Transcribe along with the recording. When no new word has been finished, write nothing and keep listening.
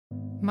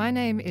My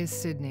name is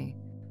Sidney.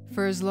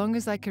 For as long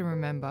as I can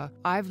remember,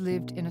 I've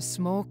lived in a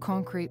small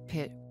concrete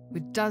pit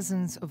with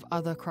dozens of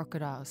other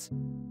crocodiles.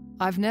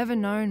 I've never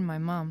known my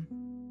mum.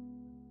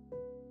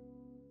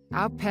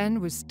 Our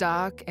pen was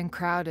dark and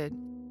crowded,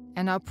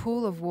 and our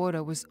pool of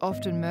water was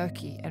often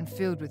murky and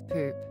filled with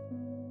poop.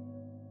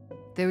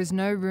 There was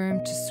no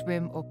room to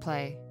swim or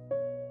play.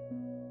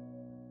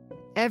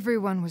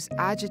 Everyone was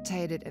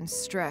agitated and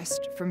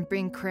stressed from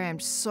being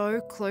crammed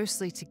so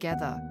closely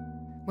together.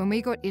 When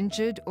we got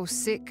injured or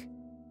sick,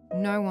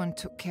 no one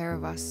took care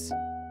of us.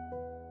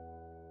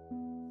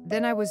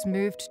 Then I was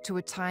moved to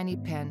a tiny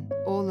pen,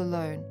 all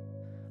alone.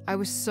 I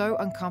was so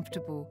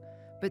uncomfortable,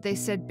 but they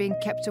said being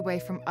kept away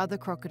from other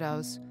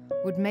crocodiles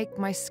would make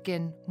my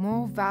skin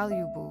more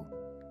valuable.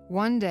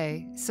 One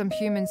day, some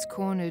humans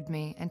cornered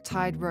me and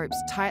tied ropes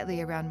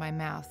tightly around my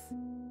mouth.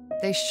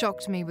 They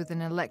shocked me with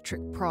an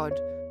electric prod.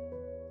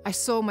 I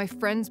saw my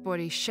friend's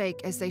body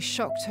shake as they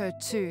shocked her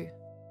too.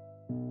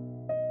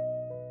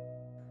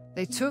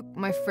 They took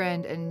my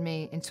friend and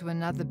me into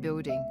another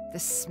building. The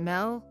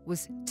smell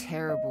was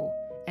terrible,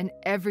 and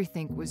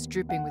everything was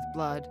dripping with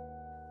blood.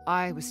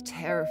 I was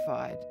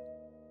terrified.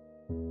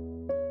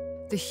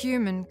 The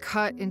human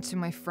cut into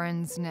my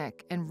friend's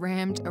neck and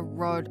rammed a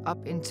rod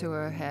up into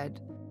her head.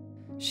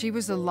 She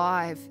was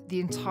alive the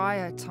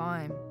entire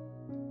time.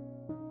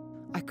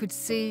 I could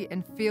see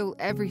and feel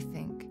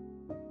everything,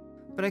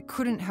 but I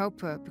couldn't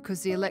help her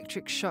because the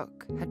electric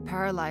shock had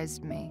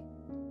paralyzed me.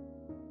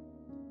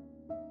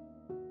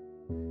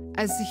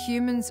 As the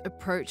humans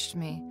approached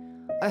me,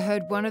 I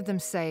heard one of them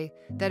say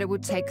that it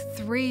would take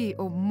 3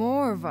 or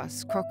more of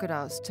us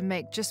crocodiles to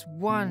make just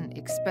one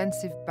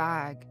expensive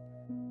bag.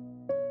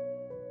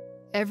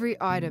 Every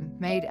item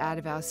made out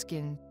of our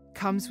skin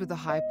comes with a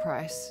high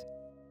price.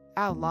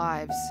 Our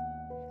lives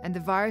and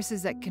the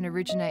viruses that can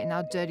originate in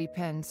our dirty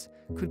pens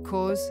could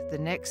cause the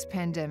next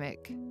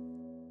pandemic.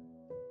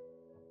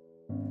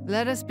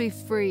 Let us be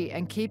free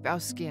and keep our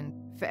skin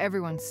for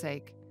everyone's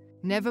sake.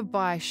 Never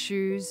buy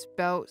shoes,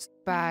 belts,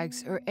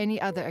 bags, or any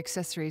other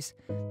accessories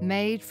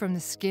made from the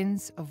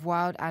skins of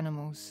wild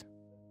animals.